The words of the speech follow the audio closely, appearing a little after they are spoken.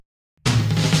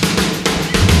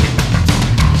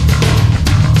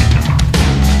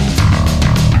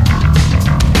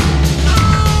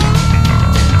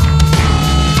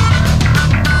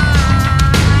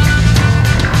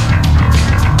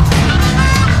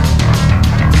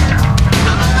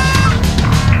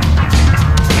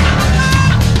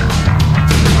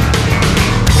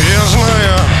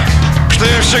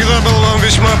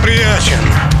весьма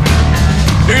приятен.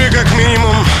 Или как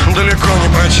минимум далеко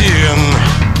не противен.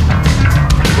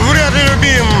 Вряд ли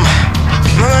любим,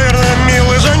 но, наверное,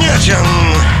 мил и занятен.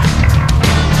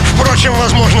 Впрочем,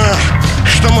 возможно,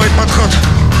 что мой подход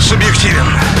субъективен.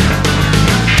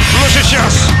 Но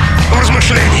сейчас в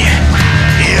размышлении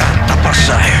я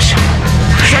опасаюсь,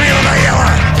 что мне надоело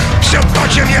все то,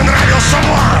 чем я нравился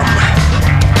вам.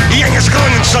 Я не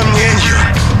склонен к сомнению,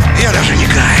 я даже не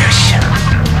каюсь.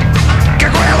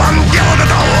 Какое вам дело до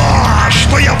того,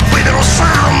 что я выберу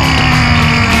сам?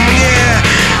 Мне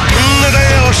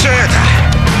надоело все это.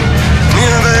 Мне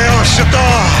надоело все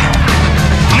то.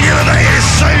 Мне надоели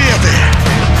советы.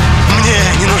 Мне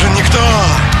не нужен никто.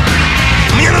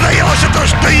 Мне надоело все то,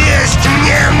 что есть.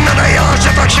 Мне надоело все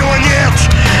то, чего нет.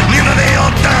 Мне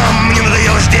надоело там, мне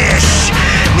надоело здесь.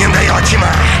 Мне надоела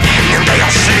тьма, мне надоел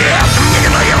свет. Мне не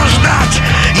надоело ждать.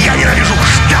 Я ненавижу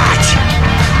ждать.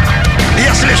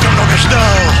 Я слишком долго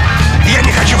ждал. Я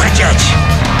не хочу хотеть.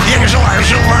 Я не желаю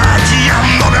желать. Я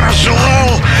много раз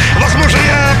желал. Возможно,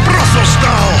 я просто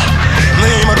устал. Но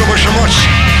я не могу больше мочь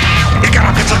и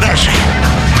карабкаться дальше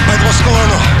по этому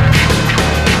склону.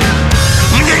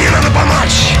 Мне не надо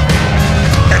помочь.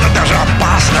 Это даже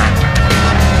опасно.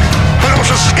 Потому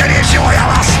что, скорее всего, я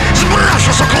вас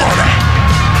сброшу с уклона.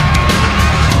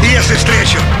 Если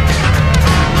встречу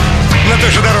на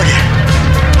той же дороге.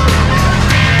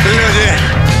 Люди,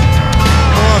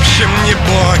 в общем, не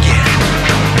боги.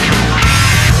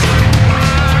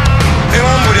 И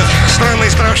вам будет странно и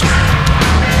страшно.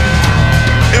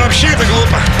 И вообще это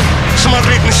глупо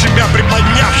смотреть на себя,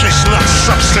 приподнявшись над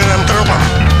собственным трупом.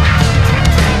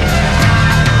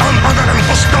 Он подобен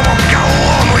пустому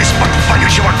галлону из-под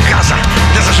вонючего газа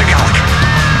для зажигалок.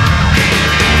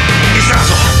 И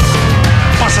сразу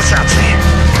по ассоциации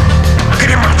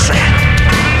кремация.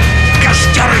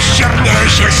 Костер из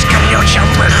чернеющих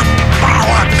скрюченных